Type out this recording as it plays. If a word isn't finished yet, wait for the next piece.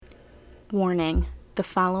Warning, the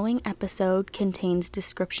following episode contains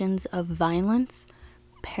descriptions of violence,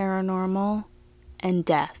 paranormal, and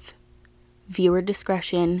death. Viewer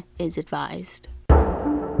discretion is advised.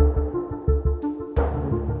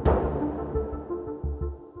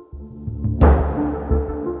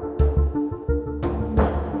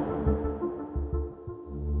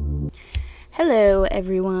 Hello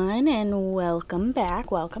everyone and welcome back.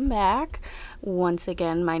 Once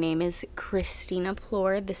again, my name is Christina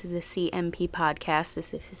Plord. This is a CMP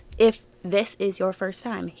podcast. If this is your first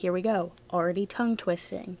time, here we go. Already tongue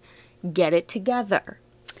twisting. Get it together.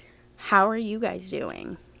 How are you guys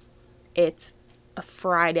doing? It's a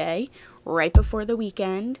Friday, right before the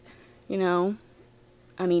weekend. Lately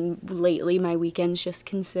my weekends just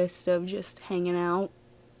consist of just hanging out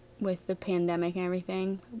with the pandemic and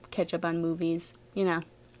everything, catch up on movies,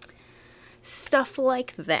 stuff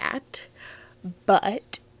like that.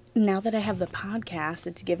 But now that I have the podcast,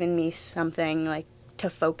 it's given me something to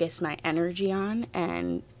focus my energy on,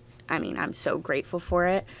 and I'm so grateful for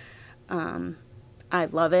it. I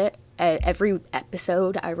love it. Every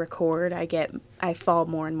episode I record, I fall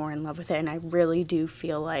more and more in love with it, and I really do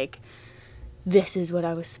feel like this is what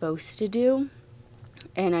I was supposed to do.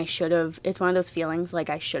 And it's one of those feelings like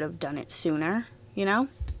I should have done it sooner,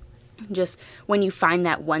 Just when you find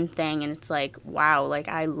that one thing and it's like, wow,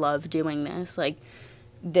 I love doing this.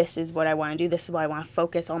 This is what I want to do. This is what I want to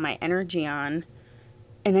focus all my energy on.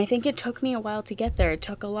 And I think it took me a while to get there. It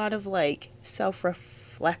took a lot of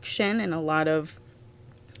self-reflection and a lot of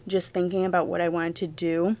just thinking about what I wanted to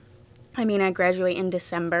do. I graduate in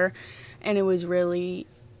December, and it was really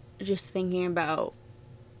just thinking about,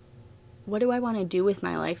 what do I want to do with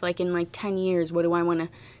my life? In 10 years, what do I want to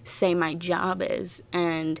say my job is?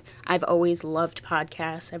 And I've always loved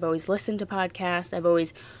podcasts. I've always listened to podcasts. I've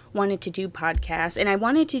always wanted to do podcasts. And I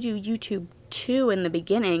wanted to do YouTube too in the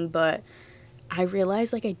beginning, but I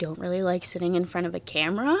realized I don't really like sitting in front of a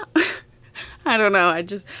camera. I don't know.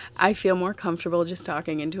 I feel more comfortable just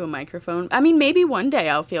talking into a microphone. Maybe one day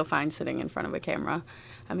I'll feel fine sitting in front of a camera.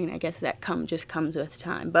 I guess that just comes with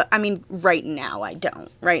time. But, right now I don't.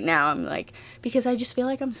 Right now I'm because I just feel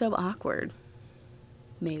like I'm so awkward.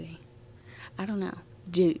 Maybe. I don't know.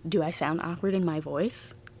 Do I sound awkward in my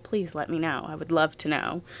voice? Please let me know. I would love to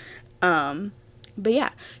know. But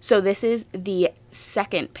yeah. So this is the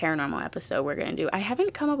second paranormal episode we're going to do. I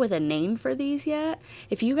haven't come up with a name for these yet.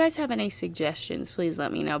 If you guys have any suggestions, please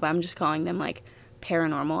let me know. But I'm just calling them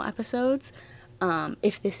paranormal episodes.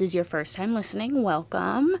 If this is your first time listening,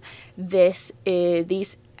 welcome. These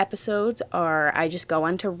episodes are, I just go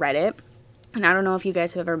onto Reddit, and I don't know if you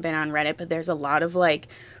guys have ever been on Reddit, but there's a lot of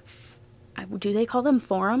do they call them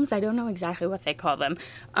forums? I don't know exactly what they call them.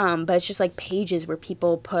 But it's just pages where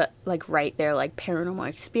people put write their paranormal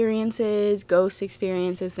experiences, ghost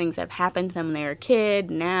experiences, things that have happened to them when they were a kid,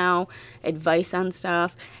 now, advice on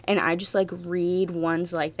stuff. And I just read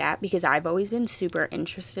ones like that because I've always been super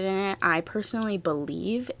interested in it. I personally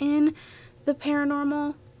believe in the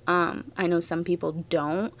paranormal. I know some people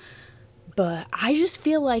don't, but I just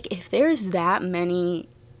feel if there's that many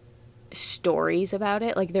stories about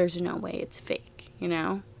it, there's no way it's fake,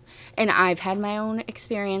 And I've had my own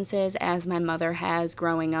experiences, as my mother has,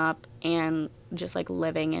 growing up and just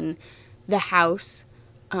living in the house.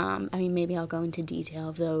 Maybe I'll go into detail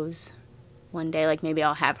of those one day. Maybe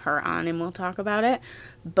I'll have her on and we'll talk about it.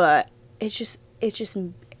 But it's just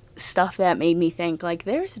stuff that made me think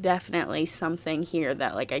there's definitely something here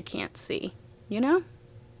that I can't see, I don't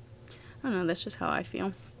know, that's just how I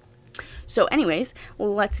feel. So anyways,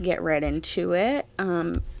 let's get right into it.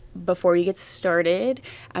 Before we get started,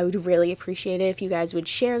 I would really appreciate it if you guys would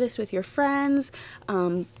share this with your friends,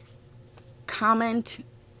 comment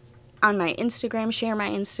on my Instagram, share my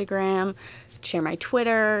Instagram, share my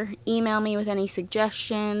Twitter, email me with any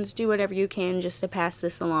suggestions, do whatever you can just to pass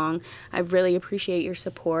this along. I really appreciate your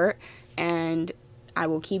support, and I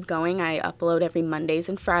will keep going. I upload every Mondays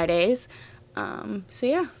and Fridays.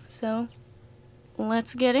 So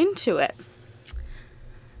let's get into it.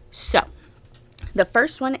 So, the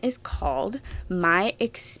first one is called My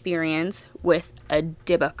Experience with a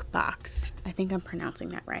Dybbuk Box. I think I'm pronouncing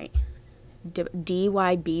that right.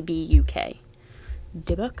 D-Y-B-B-U-K.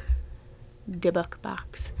 Dybbuk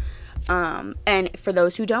Box. And for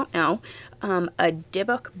those who don't know, a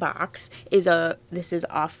Dybbuk box this is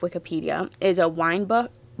off Wikipedia, is a wine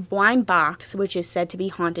box which is said to be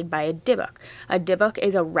haunted by a Dybbuk. A Dybbuk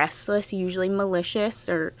is a restless, usually malicious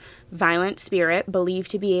or violent spirit believed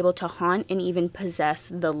to be able to haunt and even possess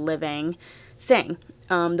the living thing.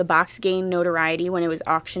 The box gained notoriety when it was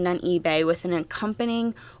auctioned on eBay with an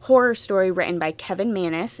accompanying horror story written by Kevin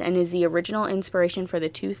Mannis and is the original inspiration for the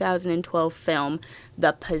 2012 film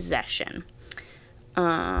The Possession.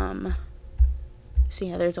 So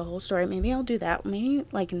yeah, there's a whole story. Maybe I'll do that. Maybe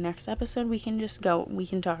like next episode we can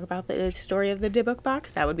talk about the story of the Dybbuk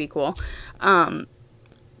box. That would be cool. But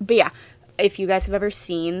yeah, if you guys have ever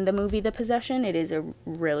seen the movie The Possession, it is a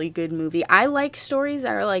really good movie. I like stories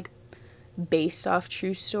that are like based off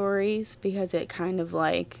true stories because it kind of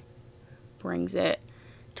like brings it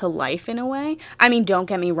to life in a way. I mean, don't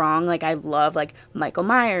get me wrong, like I love like Michael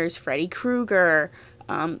Myers, Freddy Krueger,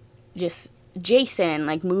 just Jason,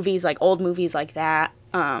 like movies, like old movies like that.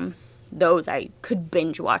 Those I could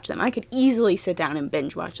binge watch them. I could easily sit down and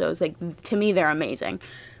binge watch those. Like to me they're amazing.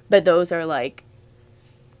 But those are like,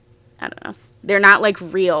 I don't know. They're not like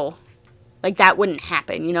real. Like, that wouldn't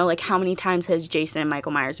happen, you know? Like, how many times has Jason and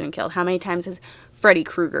Michael Myers been killed? How many times has Freddy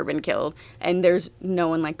Krueger been killed? And there's no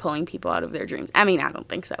one, like, pulling people out of their dreams. I mean, I don't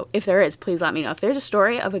think so. If there is, please let me know. If there's a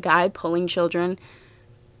story of a guy pulling children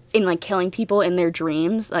and, like, killing people in their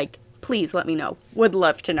dreams, like, please let me know. Would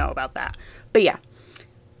love to know about that. But, yeah.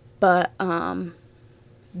 But,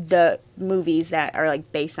 the movies that are,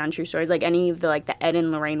 like, based on true stories, like, any of the, like, the Ed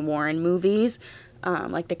and Lorraine Warren movies,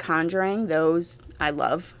 like The Conjuring, those I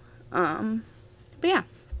love. But yeah,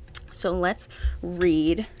 so let's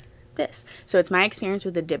read this. So it's my experience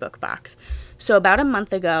with the Dybbuk box. So about a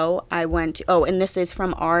month ago, I went to, and this is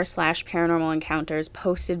from r/paranormal encounters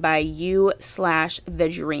posted by you/the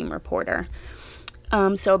dream reporter.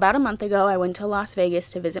 So about a month ago, I went to Las Vegas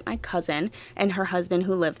to visit my cousin and her husband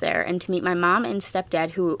who lived there and to meet my mom and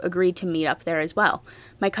stepdad who agreed to meet up there as well.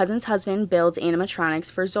 My cousin's husband builds animatronics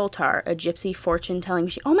for Zoltar, a gypsy fortune-telling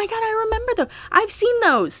machine. Oh my god, I remember those. I've seen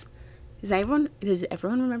those. Does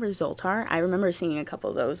everyone remember Zoltar? I remember seeing a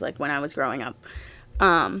couple of those like when I was growing up.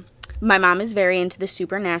 My mom is very into the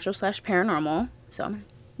supernatural/paranormal, so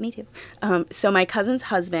me too. So my cousin's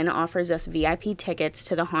husband offers us VIP tickets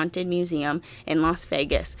to the Haunted Museum in Las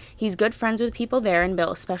Vegas. He's good friends with people there and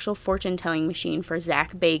built a special fortune-telling machine for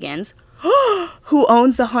Zach Bagans, who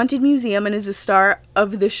owns the Haunted Museum and is a star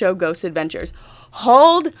of the show Ghost Adventures.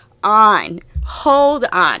 Hold on.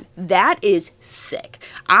 That is sick.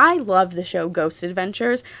 I love the show Ghost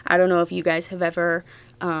Adventures. I don't know if you guys have ever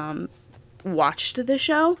watched the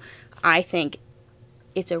show. I think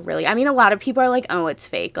it's a lot of people are like, oh, it's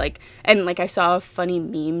fake. Like, and like I saw a funny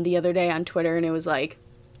meme the other day on Twitter and it was like,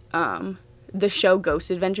 the show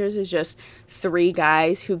Ghost Adventures is just 3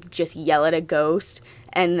 guys who just yell at a ghost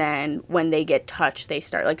and then when they get touched, they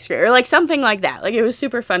start like screaming or like something like that. Like it was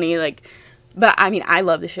super funny. Like, but I mean, I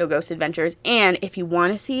love the show Ghost Adventures. And if you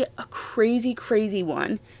want to see a crazy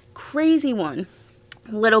one,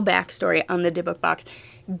 little backstory on the Dybbuk box.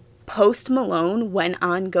 Post Malone went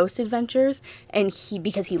on Ghost Adventures and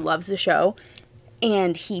because he loves the show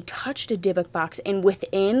and he touched a Dybbuk box and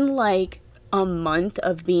within like a month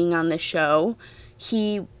of being on the show,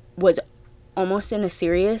 he was almost in a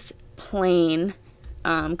serious plane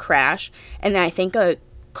crash and then I think a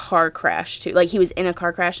car crash too. Like he was in a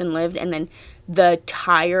car crash and lived and then the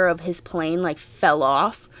tire of his plane like fell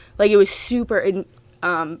off. Like it was super it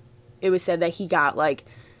was said that he got like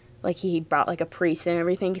he brought like a priest and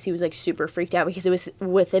everything because he was like super freaked out because it was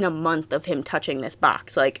within a month of him touching this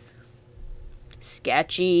box. Like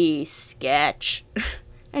sketch.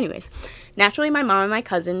 Anyways, naturally my mom and my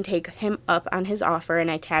cousin take him up on his offer and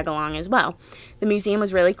I tag along as well. The museum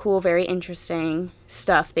was really cool, very interesting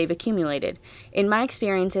stuff they've accumulated. In my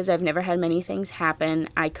experiences, I've never had many things happen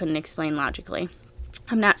I couldn't explain logically.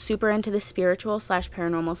 I'm not super into the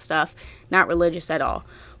spiritual/paranormal stuff, not religious at all.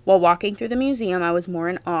 While walking through the museum, I was more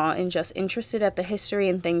in awe and just interested at the history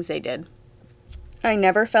and things they did. I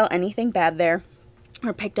never felt anything bad there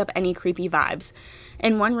or picked up any creepy vibes.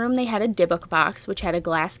 In one room, they had a Dybbuk box, which had a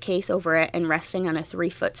glass case over it and resting on a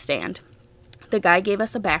 3-foot stand. The guy gave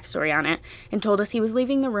us a backstory on it and told us he was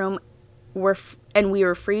leaving the room and we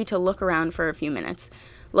were free to look around for a few minutes.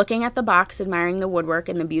 Looking at the box, admiring the woodwork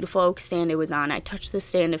and the beautiful oak stand it was on, I touched the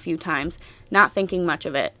stand a few times, not thinking much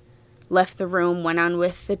of it. Left the room, went on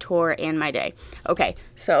with the tour and my day. Okay,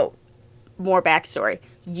 so more backstory.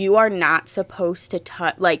 You are not supposed to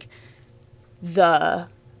touch, like, the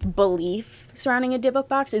belief surrounding a Dybbuk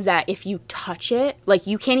box is that if you touch it, like,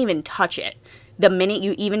 you can't even touch it. The minute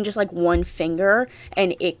you even just, like, one finger,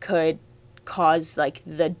 and it could cause, like,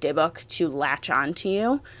 the Dybbuk to latch onto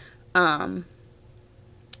you.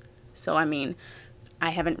 So, I mean, I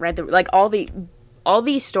haven't read all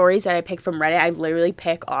these stories that I pick from Reddit, I literally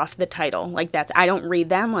pick off the title. Like, I don't read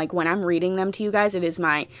them. Like, when I'm reading them to you guys, it is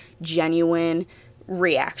my genuine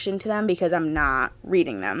reaction to them because I'm not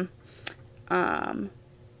reading them.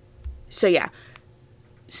 So yeah.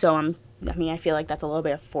 So I feel like that's a little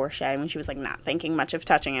bit of foreshadowing when she was, like, not thinking much of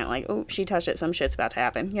touching it. Like, oh, she touched it, some shit's about to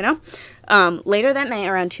happen, you know? Later that night,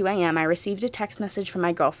 around 2 a.m., I received a text message from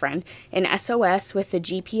my girlfriend, an SOS with the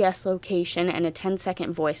GPS location and a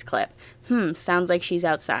 10-second voice clip. Sounds like she's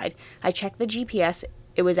outside. I checked the GPS.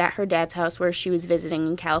 It was at her dad's house where she was visiting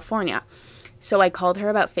in California. So I called her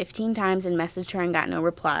about 15 times and messaged her and got no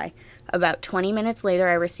reply. About 20 minutes later,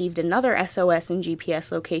 I received another SOS and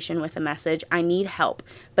GPS location with a message, I need help,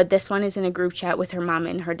 but this one is in a group chat with her mom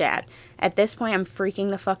and her dad. At this point, I'm freaking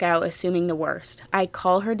the fuck out, assuming the worst. I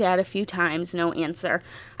call her dad a few times, no answer.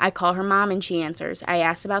 I call her mom and she answers. I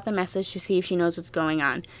asked about the message to see if she knows what's going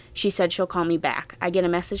on. She said she'll call me back. I get a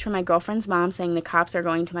message from my girlfriend's mom saying the cops are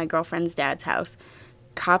going to my girlfriend's dad's house.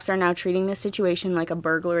 Cops are now treating this situation like a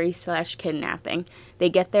burglary/kidnapping. They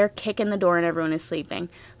get there, kick in the door, and everyone is sleeping.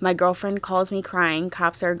 My girlfriend calls me crying.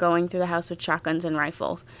 Cops are going through the house with shotguns and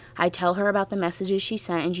rifles. I tell her about the messages she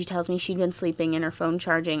sent, and she tells me she'd been sleeping and her phone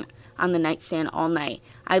charging on the nightstand all night.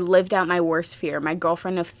 I lived out my worst fear, my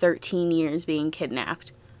girlfriend of 13 years being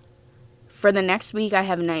kidnapped. For the next week, I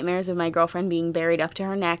have nightmares of my girlfriend being buried up to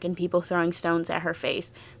her neck and people throwing stones at her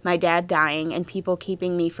face, my dad dying, and people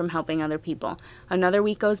keeping me from helping other people. Another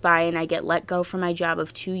week goes by, and I get let go from my job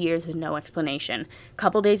of 2 years with no explanation. A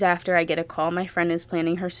couple days after, I get a call my friend is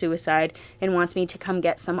planning her suicide and wants me to come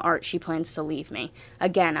get some art she plans to leave me.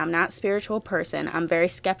 Again, I'm not a spiritual person. I'm very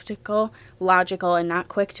skeptical, logical, and not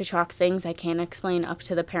quick to chalk things I can't explain up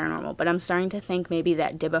to the paranormal, but I'm starting to think maybe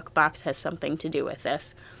that Dybbuk box has something to do with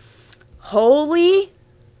this. Holy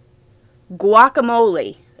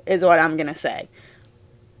guacamole is what I'm going to say.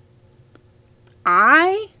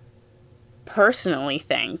 I personally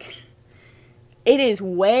think it is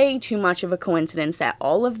way too much of a coincidence that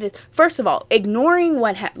all of this... First of all, ignoring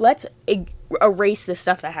what... let's erase the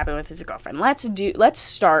stuff that happened with his girlfriend. Let's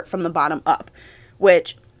start from the bottom up.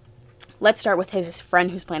 Which, let's start with his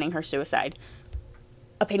friend who's planning her suicide.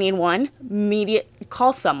 Opinion 1,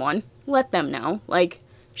 call someone. Let them know. Like...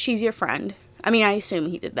 She's your friend. I mean, I assume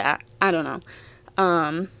he did that. I don't know.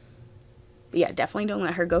 Yeah, definitely don't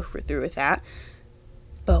let her go through with that.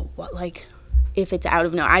 But what, like, if it's out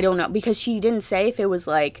of nowhere, I don't know. Because she didn't say if it was,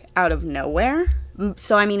 like, out of nowhere.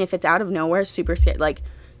 So, I mean, if it's out of nowhere, super scared, like,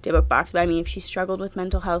 Dybbuk box. But, I mean, if she struggled with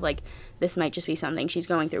mental health, like, this might just be something she's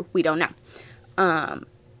going through. We don't know.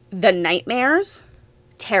 The nightmares,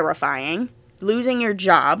 terrifying. Losing your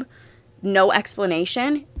job, no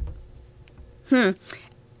explanation.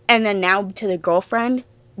 And then now to the girlfriend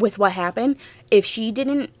with what happened. If she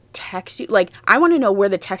didn't text you, like, I want to know, were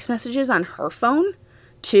the text messages on her phone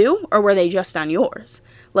too? Or were they just on yours?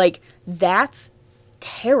 Like, that's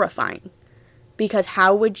terrifying. Because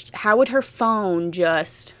how would her phone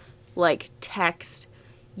just, like, text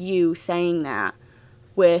you saying that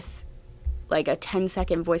with, like, a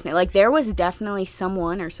 10-second voicemail? Like, there was definitely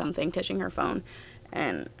someone or something touching her phone.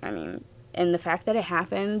 And, I mean, and the fact that it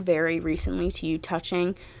happened very recently to you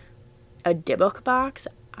touching a Dybbuk box,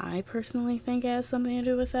 I personally think it has something to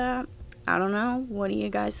do with that. I don't know. What do you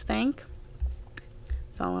guys think?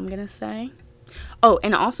 That's all I'm going to say. Oh,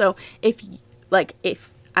 and also, if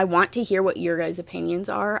I want to hear what your guys' opinions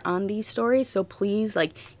are on these stories, so please,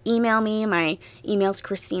 like, email me. My email's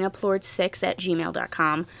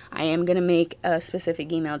christinaplord6@gmail.com. I am going to make a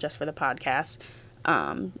specific email just for the podcast.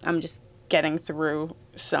 I'm just getting through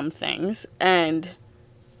some things,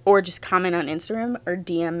 or just comment on Instagram or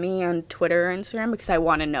DM me on Twitter or Instagram, because I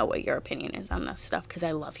want to know what your opinion is on this stuff, because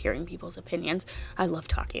I love hearing people's opinions. I love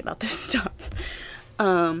talking about this stuff.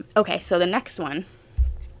 Okay, so the next one,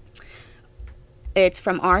 it's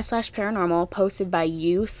from r/paranormal, posted by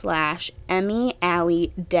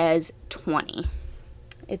you/EmmieAllieDez20.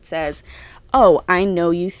 It says, "Oh, I know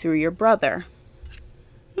you through your brother."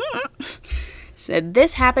 Said,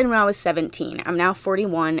 "This happened when I was 17. I'm now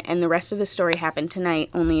 41, and the rest of the story happened tonight,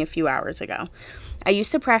 only a few hours ago. I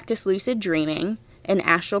used to practice lucid dreaming and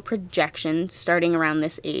astral projection starting around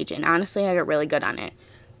this age, and honestly, I got really good on it.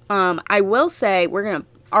 I will say," we're going to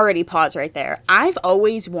already pause right there. I've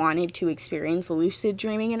always wanted to experience lucid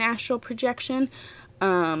dreaming and astral projection.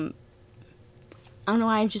 I don't know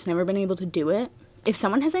why, I've just never been able to do it. If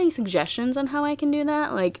someone has any suggestions on how I can do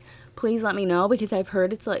that, like, please let me know, because I've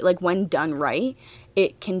heard it's like when done right,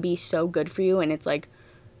 it can be so good for you, and it's like,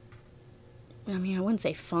 I mean, I wouldn't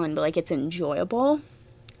say fun, but like, it's enjoyable.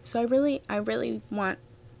 So I really want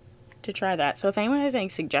to try that. So if anyone has any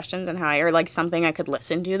suggestions on how or like something I could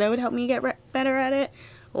listen to that would help me get better at it,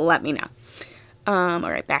 let me know. All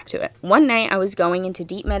right, back to it. One night I was going into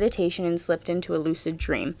deep meditation and slipped into a lucid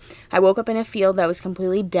dream. I woke up in a field that was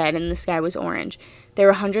completely dead and the sky was orange. There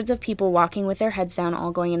were hundreds of people walking with their heads down,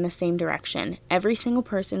 all going in the same direction. Every single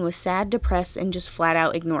person was sad, depressed, and just flat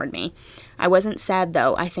out ignored me. I wasn't sad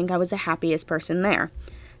though. I think I was the happiest person there.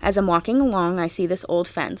 As I'm walking along, I see this old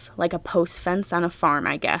fence, like a post fence on a farm,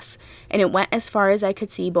 I guess, and it went as far as I could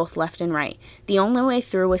see both left and right. The only way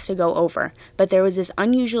through was to go over, but there was this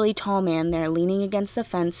unusually tall man there leaning against the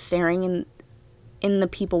fence, staring in the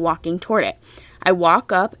people walking toward it. I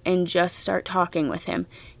walk up and just start talking with him.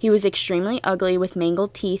 He was extremely ugly with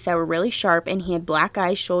mangled teeth that were really sharp, and he had black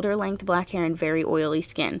eyes, shoulder-length black hair, and very oily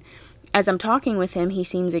skin. As I'm talking with him, he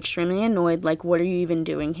seems extremely annoyed, like, what are you even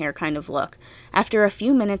doing here kind of look. After a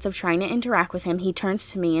few minutes of trying to interact with him, he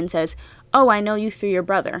turns to me and says, "Oh, I know you through your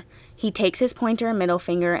brother." He takes his pointer and middle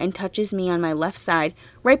finger and touches me on my left side,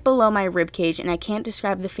 right below my rib cage, and I can't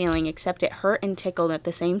describe the feeling except it hurt and tickled at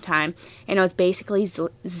the same time, and I was basically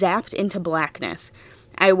zapped into blackness.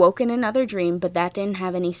 I awoke in another dream, but that didn't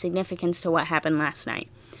have any significance to what happened last night.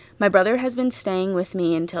 My brother has been staying with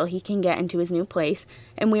me until he can get into his new place,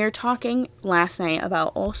 and we were talking last night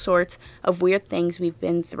about all sorts of weird things we've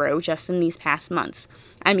been through just in these past months.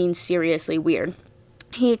 I mean, seriously weird.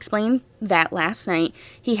 He explained that last night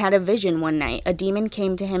he had a vision one night. A demon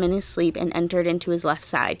came to him in his sleep and entered into his left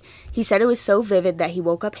side. He said it was so vivid that he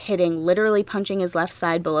woke up hitting, literally punching his left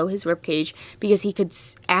side below his ribcage because he could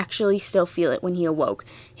actually still feel it when he awoke.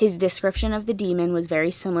 His description of the demon was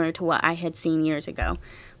very similar to what I had seen years ago.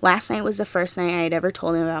 Last night was the first night I had ever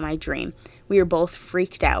told him about my dream. We were both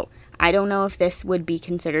freaked out. I don't know if this would be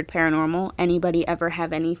considered paranormal. Anybody ever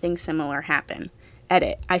have anything similar happen?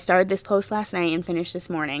 Edit. I started this post last night and finished this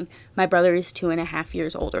morning. My brother is 2.5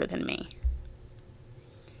 years older than me.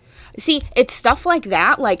 See, it's stuff like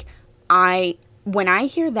that. Like, when I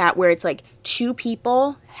hear that where it's like two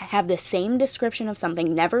people have the same description of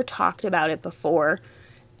something, never talked about it before,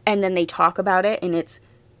 and then they talk about it and it's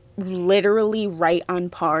literally right on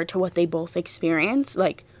par to what they both experienced.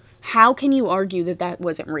 Like, how can you argue that that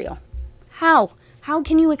wasn't real? How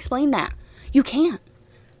can you explain that? You can't.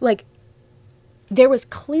 Like, there was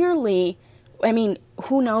clearly, I mean,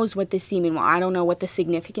 who knows what this demon, well, I don't know what the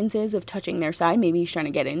significance is of touching their side. Maybe he's trying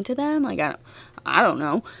to get into them. Like, I don't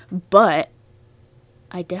know. But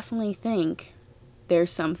I definitely think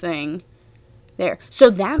there's something there. So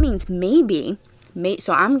that means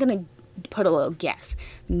so I'm going to put a little guess.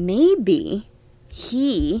 Maybe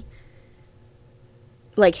he,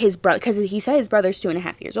 like his brother, because he said his brother's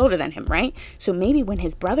 2.5 years older than him, right? So maybe when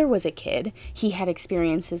his brother was a kid, he had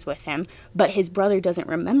experiences with him, but his brother doesn't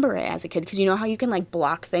remember it as a kid. Because you know how you can like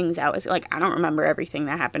block things out? It's like, I don't remember everything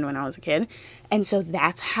that happened when I was a kid. And so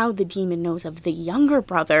that's how the demon knows of the younger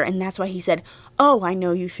brother. And that's why he said, "Oh, I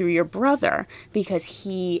know you through your brother," because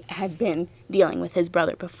he had been dealing with his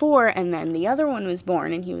brother before. And then the other one was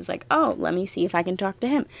born and he was like, "Oh, let me see if I can talk to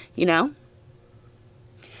him," you know?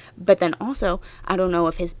 But then also, I don't know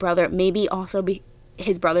if his brother, maybe also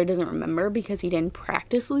his brother doesn't remember because he didn't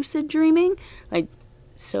practice lucid dreaming. Like,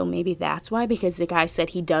 so maybe that's why, because the guy said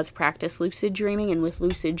he does practice lucid dreaming, and with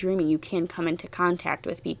lucid dreaming, you can come into contact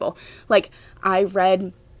with people. Like, I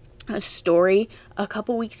read a story a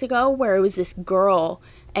couple weeks ago where it was this girl,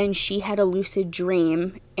 and she had a lucid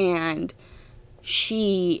dream, and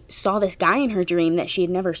she saw this guy in her dream that she had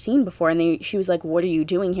never seen before, and she was like, "What are you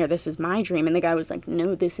doing here? This is my dream." And the guy was like,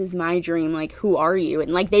 "No, this is my dream. Like, who are you?"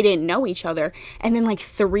 And like, they didn't know each other. And then like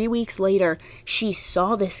 3 weeks later, she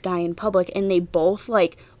saw this guy in public, and they both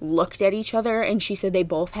like looked at each other, and she said they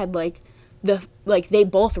both had like they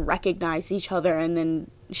both recognized each other. And then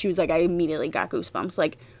she was like, "I immediately got goosebumps."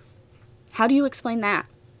 Like, how do you explain that?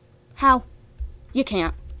 How? You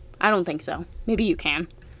can't. I don't think so. Maybe you can.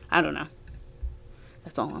 I don't know.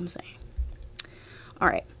 That's all I'm saying. All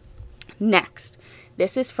right. Next.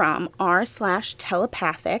 This is from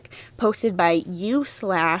r/telepathic, posted by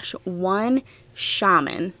u/one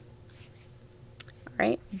shaman. All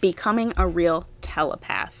right. Becoming a real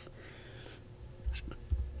telepath.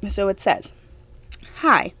 So it says,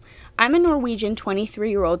 "Hi, I'm a Norwegian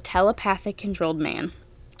 23-year-old telepathic controlled man.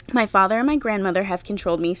 My father and my grandmother have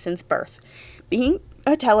controlled me since birth. Being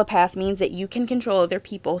a telepath means that you can control other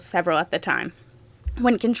people, several at the time.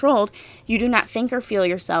 When controlled, you do not think or feel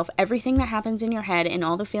yourself. Everything that happens in your head and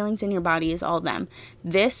all the feelings in your body is all them.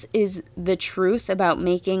 This is the truth about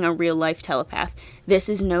making a real-life telepath. This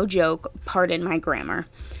is no joke. Pardon my grammar.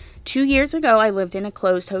 2 years ago, I lived in a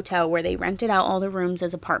closed hotel where they rented out all the rooms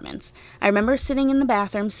as apartments. I remember sitting in the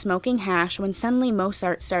bathroom smoking hash when suddenly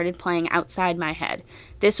Mozart started playing outside my head.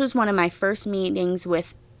 This was one of my first meetings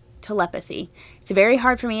with telepathy. It's very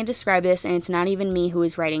hard for me to describe this, and it's not even me who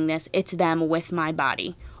is writing this. It's them with my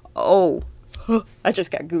body. Oh, I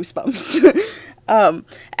just got goosebumps.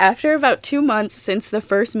 After about 2 months since the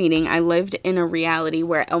first meeting, I lived in a reality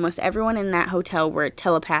where almost everyone in that hotel were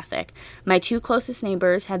telepathic. My 2 closest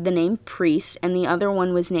neighbors had the name Priest, and the other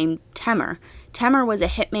one was named Temer. Temer was a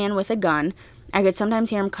hitman with a gun. I could sometimes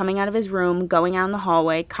hear him coming out of his room, going out in the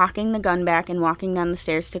hallway, cocking the gun back, and walking down the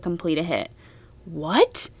stairs to complete a hit.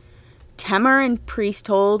 What? Temer and Priest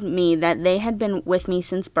told me that they had been with me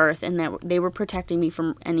since birth and that they were protecting me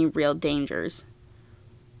from any real dangers.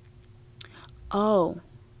 Oh.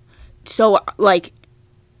 So, like,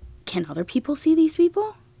 can other people see these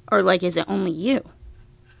people? Or, like, is it only you?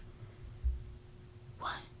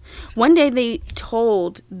 What? One day they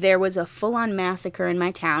told there was a full-on massacre in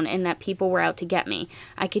my town and that people were out to get me.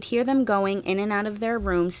 I could hear them going in and out of their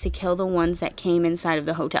rooms to kill the ones that came inside of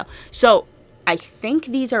the hotel. So, I think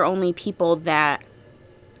these are only people that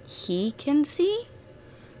he can see.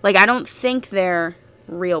 Like, I don't think they're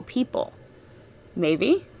real people.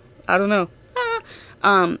 Maybe? I don't know.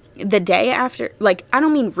 The day after, like, I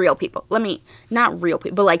don't mean real people. Not real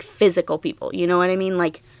people, but like physical people. You know what I mean?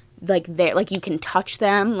 Like they're, like, you can touch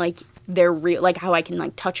them. Like, they're real, like how I can,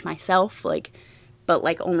 like, touch myself. Like, but,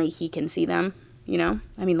 like, only he can see them, you know?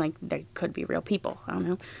 I mean, like, they could be real people. I don't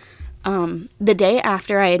know. The day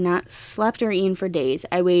after, I had not slept or eaten for days.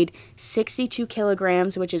 I weighed 62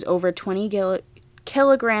 kilograms, which is over 20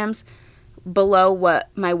 kilograms below what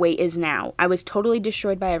my weight is now. I was totally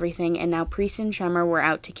destroyed by everything, and now Priest and Tremor were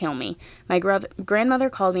out to kill me. My grandmother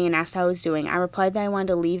called me and asked how I was doing. I replied that I wanted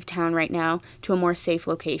to leave town right now to a more safe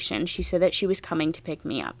location. She said that she was coming to pick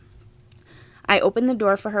me up. I opened the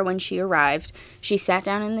door for her when she arrived. She sat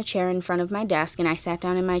down in the chair in front of my desk, and I sat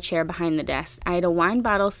down in my chair behind the desk. I had a wine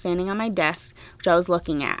bottle standing on my desk, which I was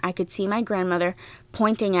looking at. I could see my grandmother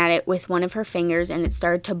pointing at it with one of her fingers, and it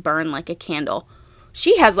started to burn like a candle.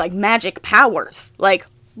 She has, like, magic powers. Like,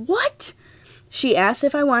 what? She asked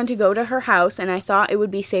if I wanted to go to her house, and I thought it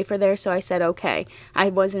would be safer there, so I said okay. I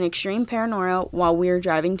was in extreme paranoia while we were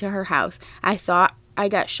driving to her house. I thought I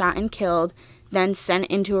got shot and killed, then sent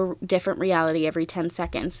into a different reality every 10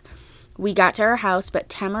 seconds. We got to her house, but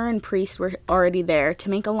Temer and Priest were already there. To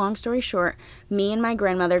make a long story short, me and my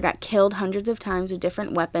grandmother got killed hundreds of times with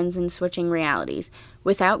different weapons and switching realities.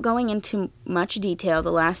 Without going into much detail,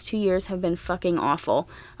 the last 2 years have been fucking awful.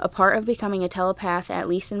 A part of becoming a telepath, at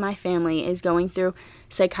least in my family, is going through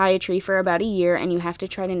psychiatry for about a year, and you have to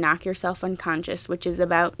try to knock yourself unconscious, which is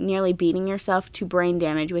about nearly beating yourself to brain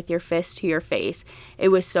damage with your fist to your face. It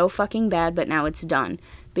was so fucking bad, but now it's done.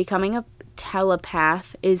 Becoming a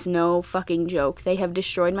telepath is no fucking joke. They have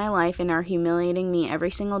destroyed my life and are humiliating me every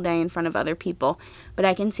single day in front of other people, but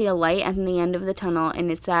I can see a light at the end of the tunnel, and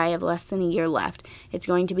it's that I have less than a year left. It's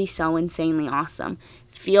going to be so insanely awesome.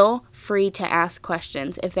 Feel free to ask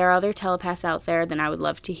questions. If there are other telepaths out there, then I would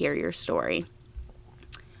love to hear your story.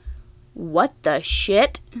 What the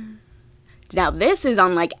shit? Now, this is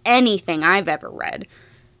unlike anything I've ever read.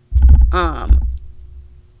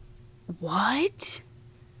 What?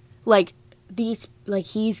 Like,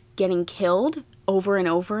 he's getting killed over and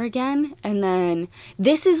over again, and then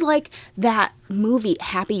this is like that movie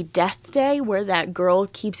Happy Death Day where that girl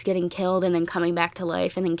keeps getting killed and then coming back to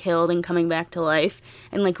life and then killed and coming back to life,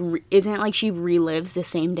 and like isn't it like she relives the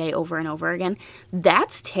same day over and over again?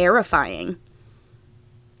 That's terrifying.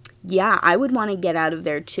 Yeah, I would want to get out of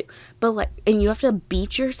there too. But like, and you have to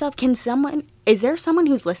beat yourself. Is there someone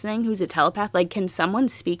who's listening who's a telepath? Like, can someone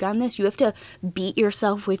speak on this? You have to beat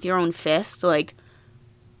yourself with your own fist. Like,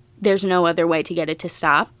 there's no other way to get it to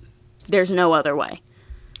stop. There's no other way.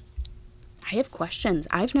 I have questions.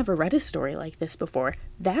 I've never read a story like this before.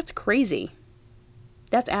 That's crazy.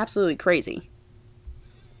 That's absolutely crazy.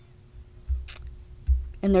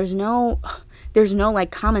 And there's no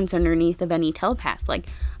like comments underneath of any telepaths. Like,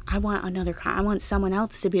 I want someone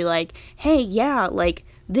else to be like, hey, yeah, like,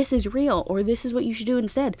 this is real, or this is what you should do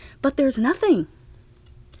instead. But there's nothing.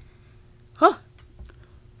 Huh.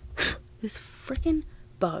 This freaking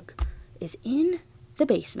bug is in the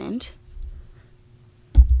basement,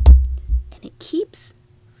 and it keeps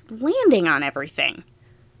landing on everything.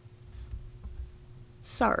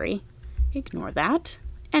 Sorry. Ignore that.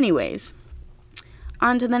 Anyways,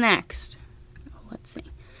 on to the next. Let's see.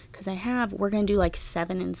 Because we're going to do like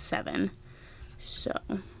 7 and 7. So.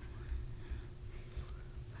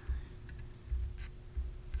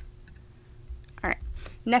 Alright.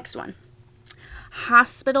 Next one.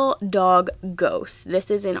 Hospital Dog Ghost.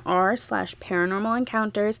 This is in r/paranormal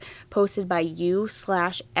encounters posted by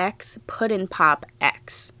u/x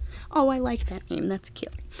puddinpopx. Oh, I like that name. That's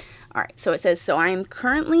cute. All right, so it says, so I am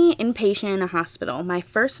currently inpatient in a hospital. My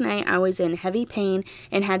first night, I was in heavy pain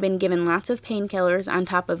and had been given lots of painkillers on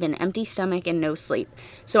top of an empty stomach and no sleep.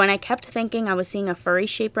 So when I kept thinking I was seeing a furry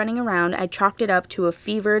shape running around, I chalked it up to a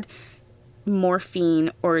fevered morphine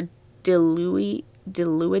or diluidid,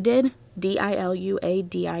 Diluadid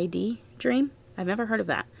dream. I've never heard of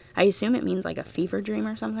that. I assume it means like a fever dream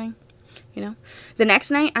or something. The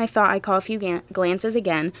next night I thought I caught a few glances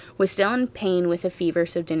again, was still in pain with a fever,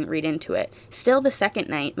 so didn't read into it. Still the second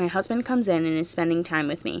night, my husband comes in and is spending time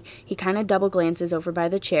with me. He kind of double glances over by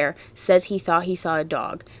the chair, says he thought he saw a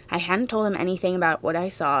dog. I hadn't told him anything about what I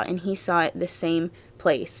saw, and he saw it the same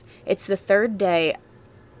place. It's the third day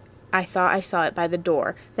I thought I saw it by the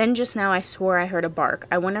door. Then just now I swore I heard a bark.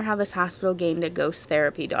 I wonder how this hospital gained a ghost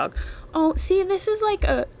therapy dog. Oh, see, this is like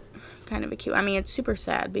a kind of a cute. I mean, it's super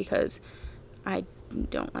sad because I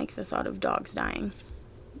don't like the thought of dogs dying.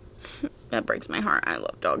 That breaks my heart. I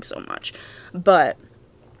love dogs so much. But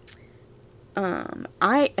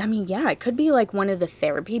I mean, yeah, it could be like one of the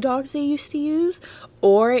therapy dogs they used to use,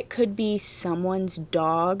 or it could be someone's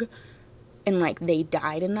dog and like they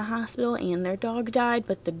died in the hospital and their dog died,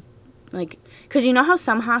 but because you know how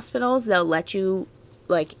some hospitals they'll let you,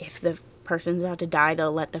 like, if the person's about to die,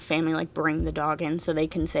 they'll let the family like bring the dog in so they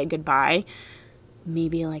can say goodbye.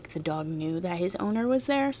 Maybe like the dog knew that his owner was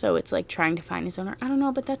there, so it's like trying to find his owner. I don't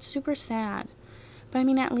know, but that's super sad. But I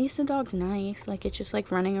mean, at least the dog's nice. Like, it's just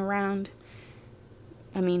like running around.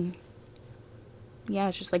 I mean, yeah,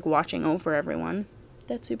 it's just like watching over everyone.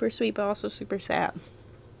 That's super sweet, but also super sad.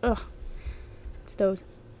 Ugh. It's those.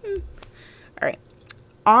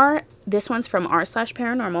 All right. This one's from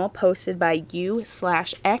r/paranormal, posted by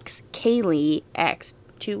u/x Kaylee X,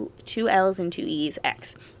 two L's and two E's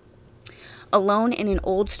X. Alone in an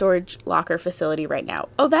old storage locker facility right now.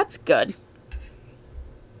 Oh, that's good.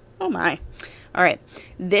 Oh my. All right.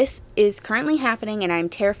 This is currently happening and I'm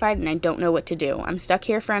terrified and I don't know what to do. I'm stuck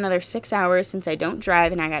here for another 6 hours since I don't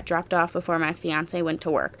drive and I got dropped off before my fiance went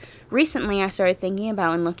to work. Recently, I started thinking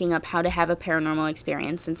about and looking up how to have a paranormal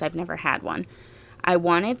experience since I've never had one. I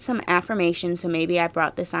wanted some affirmation, so maybe I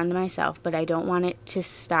brought this onto myself, but I don't want it to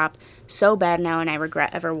stop so bad now and I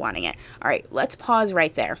regret ever wanting it. All right, let's pause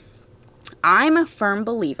right there. I'm a firm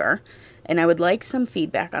believer, and I would like some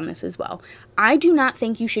feedback on this as well. I do not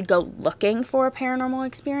think you should go looking for a paranormal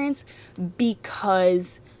experience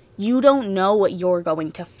because you don't know what you're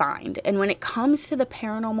going to find. And when it comes to the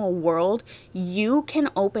paranormal world, you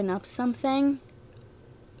can open up something.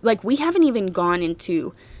 Like, we haven't even gone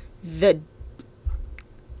into the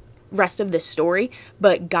rest of the story,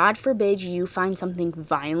 but God forbid you find something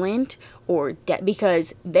violent or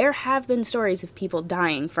because there have been stories of people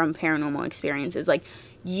dying from paranormal experiences. Like,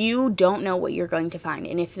 you don't know what you're going to find,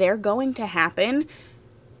 and if they're going to happen,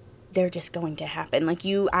 they're just going to happen. Like,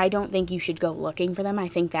 I don't think you should go looking for them. I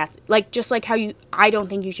think that's like, just like how I don't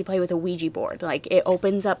think you should play with a Ouija board. Like, it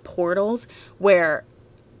opens up portals where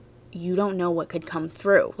you don't know what could come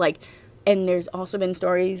through. Like, and there's also been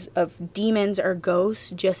stories of demons or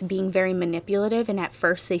ghosts just being very manipulative, and at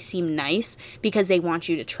first they seem nice because they want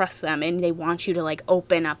you to trust them and they want you to like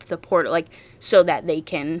open up the portal, like, so that they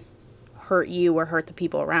can hurt you or hurt the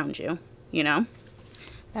people around you, you know?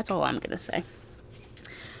 That's all I'm gonna say.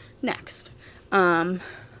 Next. I'm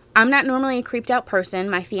not normally a creeped out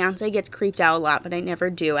person. My fiance gets creeped out a lot, but I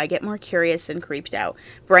never do. I get more curious than creeped out.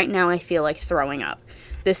 But right now I feel like throwing up.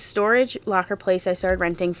 This storage locker place I started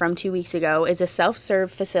renting from 2 weeks ago is a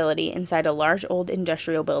self-serve facility inside a large old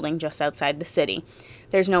industrial building just outside the city.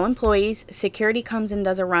 There's no employees, security comes and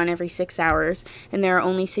does a run every 6 hours, and there are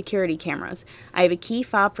only security cameras. I have a key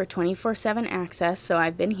fob for 24/7 access, so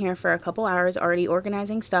I've been here for a couple hours already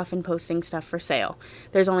organizing stuff and posting stuff for sale.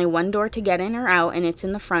 There's only one door to get in or out, and it's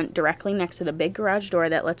in the front directly next to the big garage door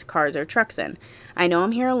that lets cars or trucks in. I know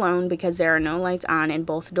I'm here alone because there are no lights on, and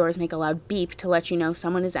both doors make a loud beep to let you know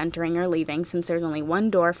someone is entering or leaving since there's only one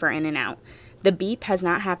door for in and out. The beep has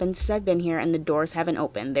not happened since I've been here, and the doors haven't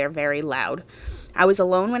opened. They're very loud. I was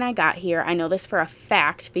alone when I got here. I know this for a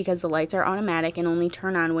fact because the lights are automatic and only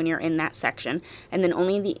turn on when you're in that section, and then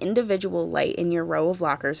only the individual light in your row of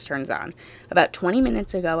lockers turns on. About 20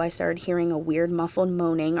 minutes ago, I started hearing a weird muffled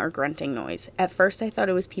moaning or grunting noise. At first, I thought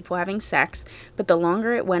it was people having sex, but the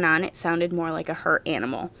longer it went on, it sounded more like a hurt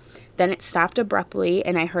animal. Then it stopped abruptly,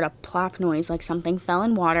 and I heard a plop noise like something fell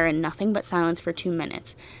in water and nothing but silence for 2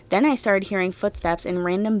 minutes. Then I started hearing footsteps and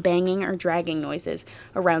random banging or dragging noises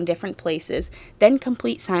around different places, then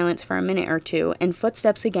complete silence for a minute or two, and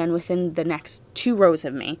footsteps again within the next 2 rows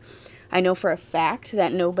of me. I know for a fact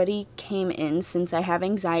that nobody came in since I have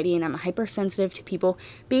anxiety and I'm hypersensitive to people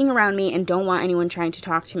being around me and don't want anyone trying to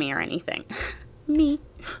talk to me or anything. Me.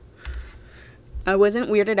 I wasn't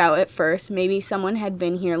weirded out at first. Maybe someone had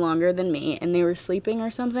been here longer than me and they were sleeping or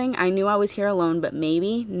something. I knew I was here alone, but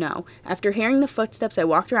maybe no. After hearing the footsteps, I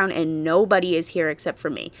walked around and nobody is here except for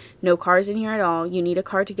me. No cars in here at all. You need a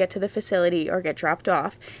car to get to the facility or get dropped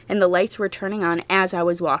off. And the lights were turning on as I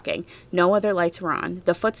was walking. No other lights were on.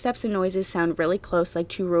 The footsteps and noises sound really close, like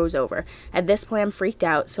 2 rows over. At this point, I'm freaked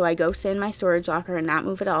out, so I go sit in my storage locker and not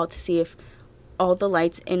move at all to see if all the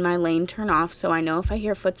lights in my lane turn off, so I know if I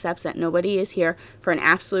hear footsteps that nobody is here for an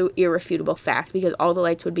absolute irrefutable fact, because all the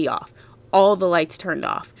lights would be off. All the lights turned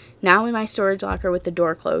off. Now in my storage locker with the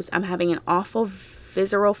door closed, I'm having an awful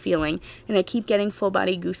visceral feeling, and I keep getting full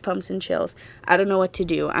body goosebumps and chills. I don't know what to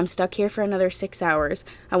do. I'm stuck here for another 6 hours.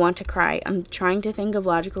 I want to cry. I'm trying to think of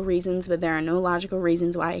logical reasons, but there are no logical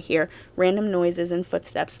reasons why I hear random noises and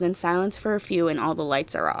footsteps, then silence for a few, and all the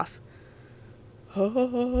lights are off.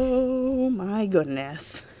 Oh my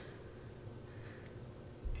goodness.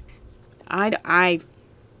 I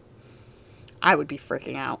would be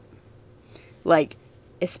freaking out. Like,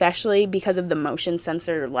 especially because of the motion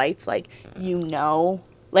sensor lights, like,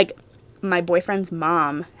 like, my boyfriend's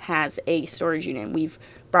mom has a storage unit we've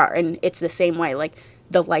brought, and it's the same way. Like,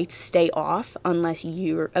 the lights stay off unless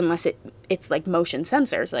it's like motion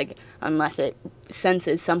sensors, like unless it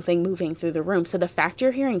senses something moving through the room. So the fact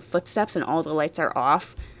you're hearing footsteps and all the lights are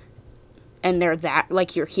off and they're that,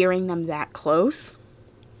 like, you're hearing them that close,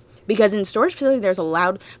 because in storage facility there's a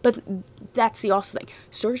loud, but that's the also thing,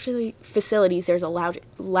 storage facilities there's a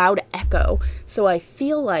loud echo. So I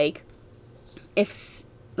feel like if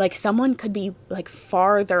like someone could be like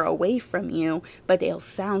farther away from you, but they'll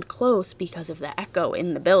sound close because of the echo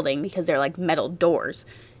in the building, because they're like metal doors,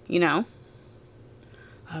 you know?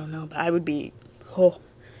 I don't know, but I would be,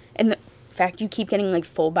 and the fact you keep getting like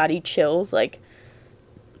full body chills, like,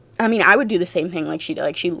 I mean, I would do the same thing like she did,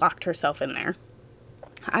 like she locked herself in there.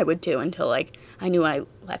 I would too, until like I knew I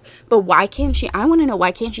left. But why can't she, I want to know,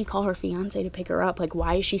 why can't she call her fiance to pick her up? Like,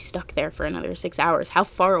 why is she stuck there for another 6 hours? How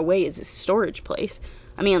far away is this storage place?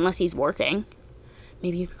 I mean, unless he's working.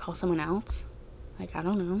 Maybe you could call someone else. Like, I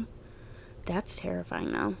don't know. That's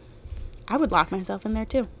terrifying, though. I would lock myself in there,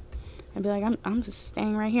 too. I'd be like, I'm just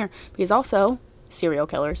staying right here. Because also, serial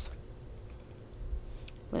killers.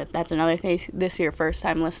 But that's another thing. This is your first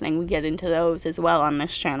time listening. We get into those as well on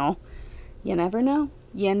this channel. You never know.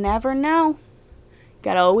 You never know.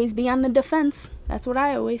 Gotta always be on the defense. That's what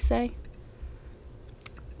I always say.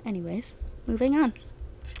 Anyways, moving on.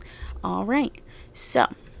 All right. So,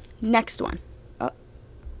 next one. Oh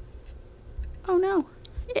no,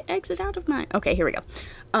 it exited out of mine. Okay, here we go.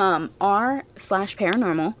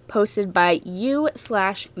 r/paranormal, posted by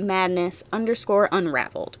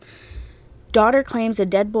u/madness_unraveled. Daughter claims a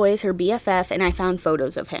dead boy is her BFF and I found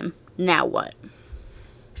photos of him. Now what?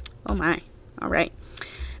 Oh my. All right.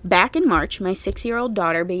 Back in March, my 6-year-old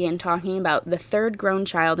daughter began talking about the third grown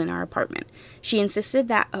child in our apartment. She insisted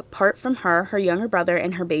that apart from her, her younger brother,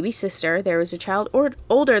 and her baby sister, there was a child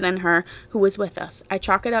older than her who was with us. I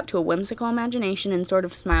chalk it up to a whimsical imagination and sort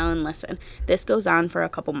of smile and listen. This goes on for a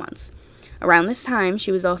couple months. Around this time,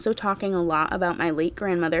 she was also talking a lot about my late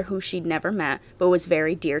grandmother, who she'd never met, but was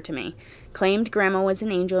very dear to me. Claimed grandma was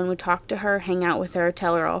an angel and would talk to her, hang out with her,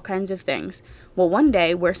 tell her all kinds of things. Well, one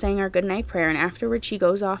day, we're saying our goodnight prayer, and afterwards she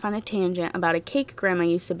goes off on a tangent about a cake grandma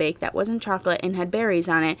used to bake that wasn't chocolate and had berries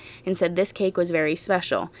on it, and said this cake was very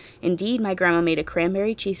special. Indeed, my grandma made a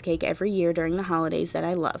cranberry cheesecake every year during the holidays that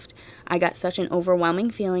I loved. I got such an overwhelming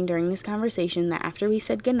feeling during this conversation that after we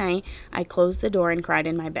said goodnight, I closed the door and cried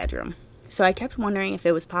in my bedroom. So I kept wondering if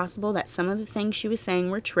it was possible that some of the things she was saying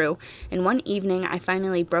were true, and one evening I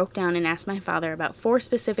finally broke down and asked my father about 4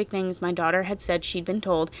 specific things my daughter had said she'd been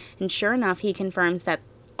told, and sure enough he confirms that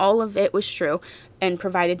all of it was true and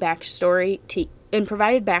provided backstory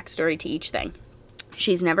to each thing.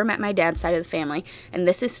 She's never met my dad's side of the family, and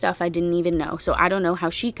this is stuff I didn't even know, so I don't know how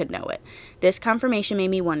she could know it. This confirmation made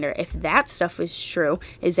me wonder if that stuff was true,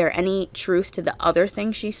 is there any truth to the other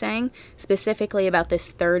things she's saying, specifically about this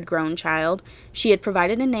third grown child? She had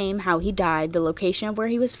provided a name, how he died, the location of where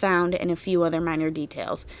he was found, and a few other minor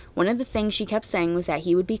details. One of the things she kept saying was that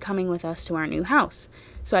he would be coming with us to our new house.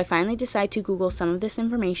 So I finally decide to Google some of this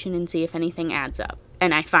information and see if anything adds up.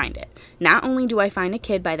 And I find it. Not only do I find a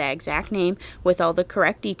kid by that exact name with all the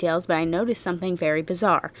correct details, but I noticed something very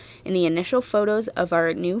bizarre. In the initial photos of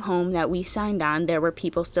our new home that we signed on, there were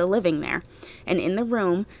people still living there. And in the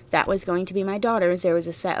room that was going to be my daughter's, there was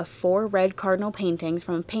a set of 4 red cardinal paintings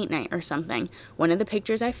from a paint night or something. One of the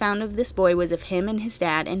pictures I found of this boy was of him and his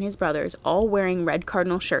dad and his brothers, all wearing red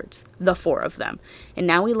cardinal shirts. The 4 of them. And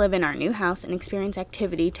now we live in our new house and experience activity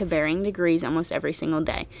activity to varying degrees almost every single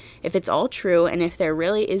day. If it's all true, and if there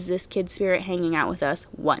really is this kid spirit hanging out with us,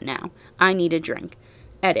 what now? I need a drink.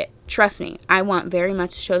 Edit. Trust me, I want very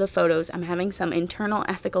much to show the photos. I'm having some internal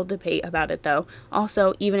ethical debate about it, though.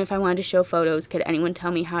 Also, even if I wanted to show photos, could anyone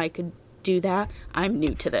tell me how I could do that? I'm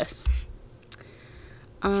new to this.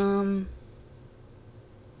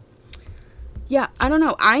 Yeah, I don't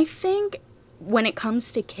know. I think when it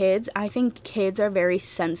comes to kids, I think kids are very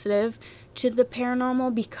sensitive to the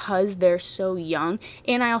paranormal because they're so young.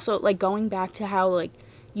 And I also, like, going back to how, like,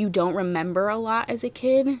 you don't remember a lot as a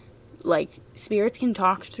kid. Like, spirits can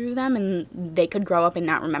talk through them and they could grow up and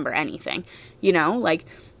not remember anything. You know, like,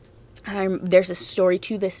 there's a story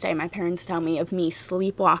to this day my parents tell me of me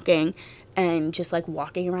sleepwalking and just, like,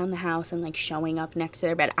 walking around the house and, like, showing up next to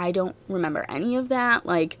their bed. I don't remember any of that.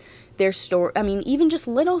 Like, their story, I mean, even just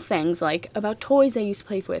little things, like, about toys I used to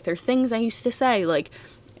play with or things I used to say, like,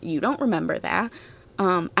 you don't remember that.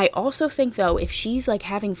 I also think, though, if she's, like,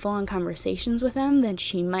 having full-on conversations with them, then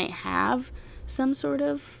she might have some sort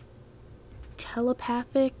of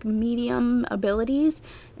telepathic medium abilities,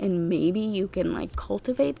 and maybe you can, like,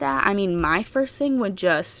 cultivate that. I mean, my first thing would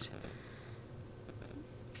just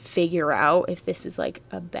figure out if this is, like,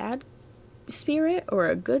 a bad spirit or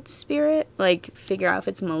a good spirit, like, figure out if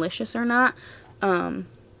it's malicious or not,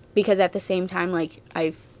 because at the same time, like,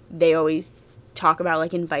 they always talk about,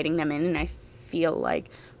 like, inviting them in, and I feel like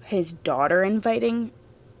his daughter inviting,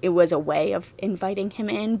 it was a way of inviting him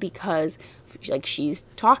in because, like, she's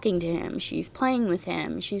talking to him, she's playing with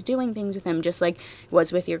him, she's doing things with him, just like it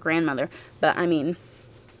was with your grandmother. But I mean,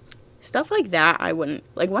 stuff like that, I wouldn't,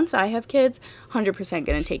 like, once I have kids, 100%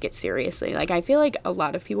 gonna take it seriously. Like, I feel like a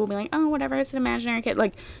lot of people will be like, oh, whatever, it's an imaginary kid.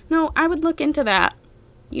 Like, no, I would look into that.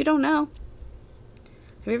 You don't know.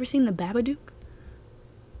 Have you ever seen The Babadook?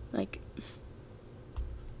 Like,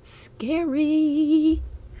 scary.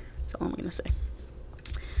 That's all I'm gonna say.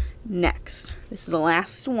 Next, this is the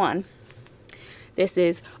last one. This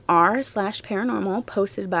is r/paranormal,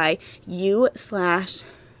 posted by u/Krivetka,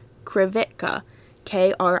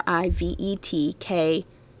 KRIVETKAA.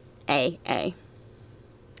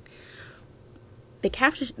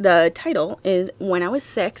 The title is, when I was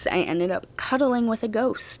 6, I ended up cuddling with a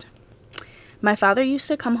ghost. My father used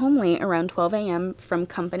to come home late around 12 a.m. from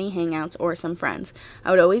company hangouts or some friends.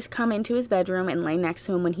 I would always come into his bedroom and lay next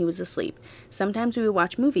to him when he was asleep. Sometimes we would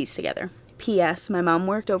watch movies together. P.S. My mom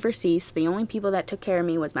worked overseas, so the only people that took care of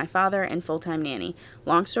me was my father and full-time nanny.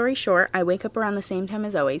 Long story short, I wake up around the same time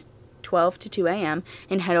as always, 12 to 2 a.m.,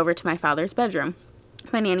 and head over to my father's bedroom.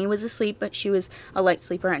 My nanny was asleep, but she was a light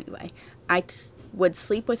sleeper anyway. I would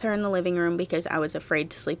sleep with her in the living room because I was afraid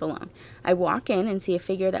to sleep alone. I walk in and see a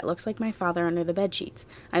figure that looks like my father under the bedsheets.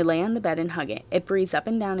 I lay on the bed and hug it. It breathes up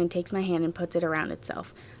and down and takes my hand and puts it around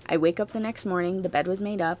itself. I wake up the next morning, the bed was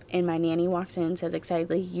made up, and my nanny walks in and says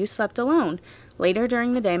excitedly, "You slept alone." Later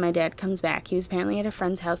during the day, my dad comes back. He was apparently at a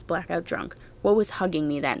friend's house blackout drunk. What was hugging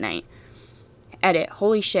me that night? Edit.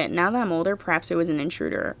 Holy shit, now that I'm older, perhaps it was an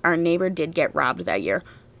intruder. Our neighbor did get robbed that year.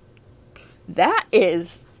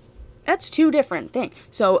 That's two different things.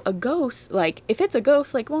 So a ghost, like, if it's a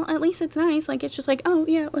ghost, like, well, at least it's nice. Like, it's just like, oh,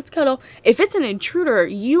 yeah, let's cuddle. If it's an intruder,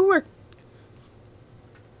 you were...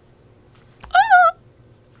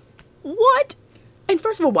 What? And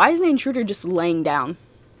first of all, why is an intruder just laying down?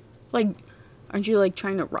 Like, aren't you, like,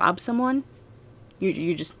 trying to rob someone?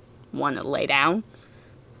 You just want to lay down?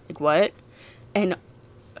 Like, what? And,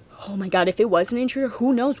 oh my god, if it was an intruder,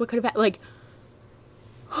 who knows what could have happened? Like,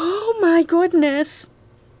 oh my goodness.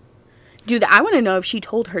 Dude, I want to know if she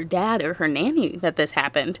told her dad or her nanny that this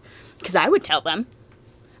happened. Because I would tell them.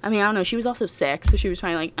 I mean, I don't know. She was also sick, so she was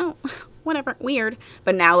probably like, oh, whatever, weird.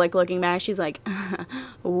 But now, like, looking back, she's like,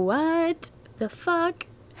 what the fuck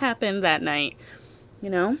happened that night?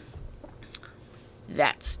 You know?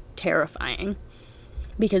 That's terrifying.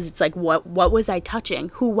 Because it's like, what was I touching?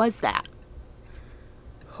 Who was that?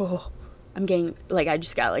 Oh, I'm getting, like, I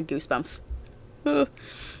just got, like, goosebumps. All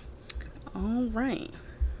right.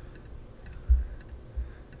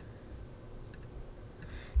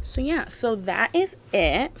 So yeah, so that is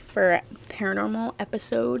it for paranormal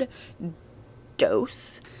episode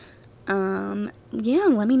dose. Yeah,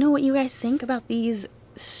 let me know what you guys think about these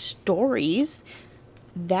stories.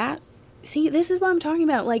 See, this is what I'm talking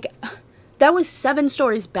about. Like, that was 7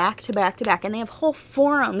 stories back to back to back, and they have whole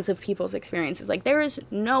forums of people's experiences. Like, there is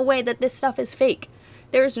no way that this stuff is fake.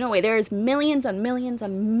 There is no way. There is millions and millions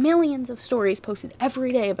and millions of stories posted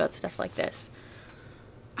every day about stuff like this.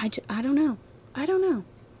 I don't know. I don't know.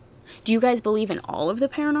 Do you guys believe in all of the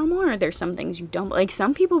paranormal, or are there some things you don't? Like,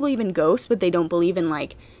 some people believe in ghosts, but they don't believe in,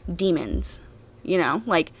 like, demons. You know?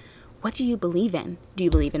 Like, what do you believe in? Do you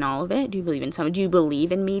believe in all of it? Do you believe in some? Do you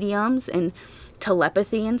believe in mediums and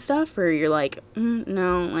telepathy and stuff? Or you're like,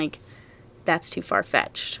 no, like, that's too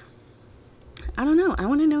far-fetched. I don't know. I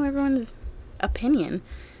want to know everyone's opinion.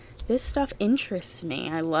 This stuff interests me.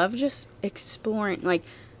 I love just exploring, like,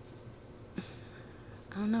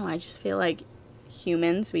 I don't know. I just feel like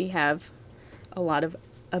humans, we have a lot of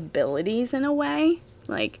abilities in a way.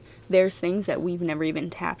 Like, there's things that we've never even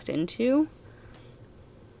tapped into.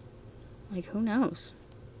 Like, who knows?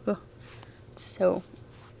 Ugh. So,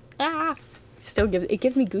 it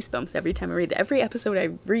gives me goosebumps every time I read it. Every episode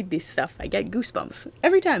I read this stuff, I get goosebumps.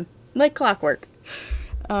 Every time. Like clockwork.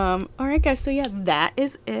 Alright guys, so yeah, that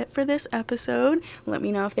is it for this episode. Let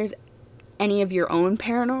me know if there's any of your own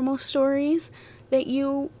paranormal stories that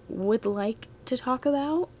you would like to talk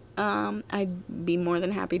about. I'd be more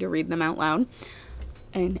than happy to read them out loud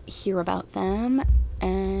and hear about them.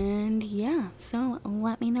 And yeah, so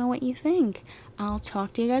let me know what you think. I'll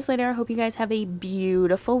talk to you guys later. I hope you guys have a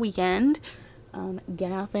beautiful weekend.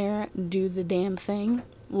 Get out there, do the damn thing,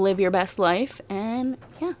 live your best life, and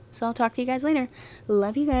yeah, so I'll talk to you guys later.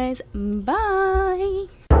 Love you guys. Bye.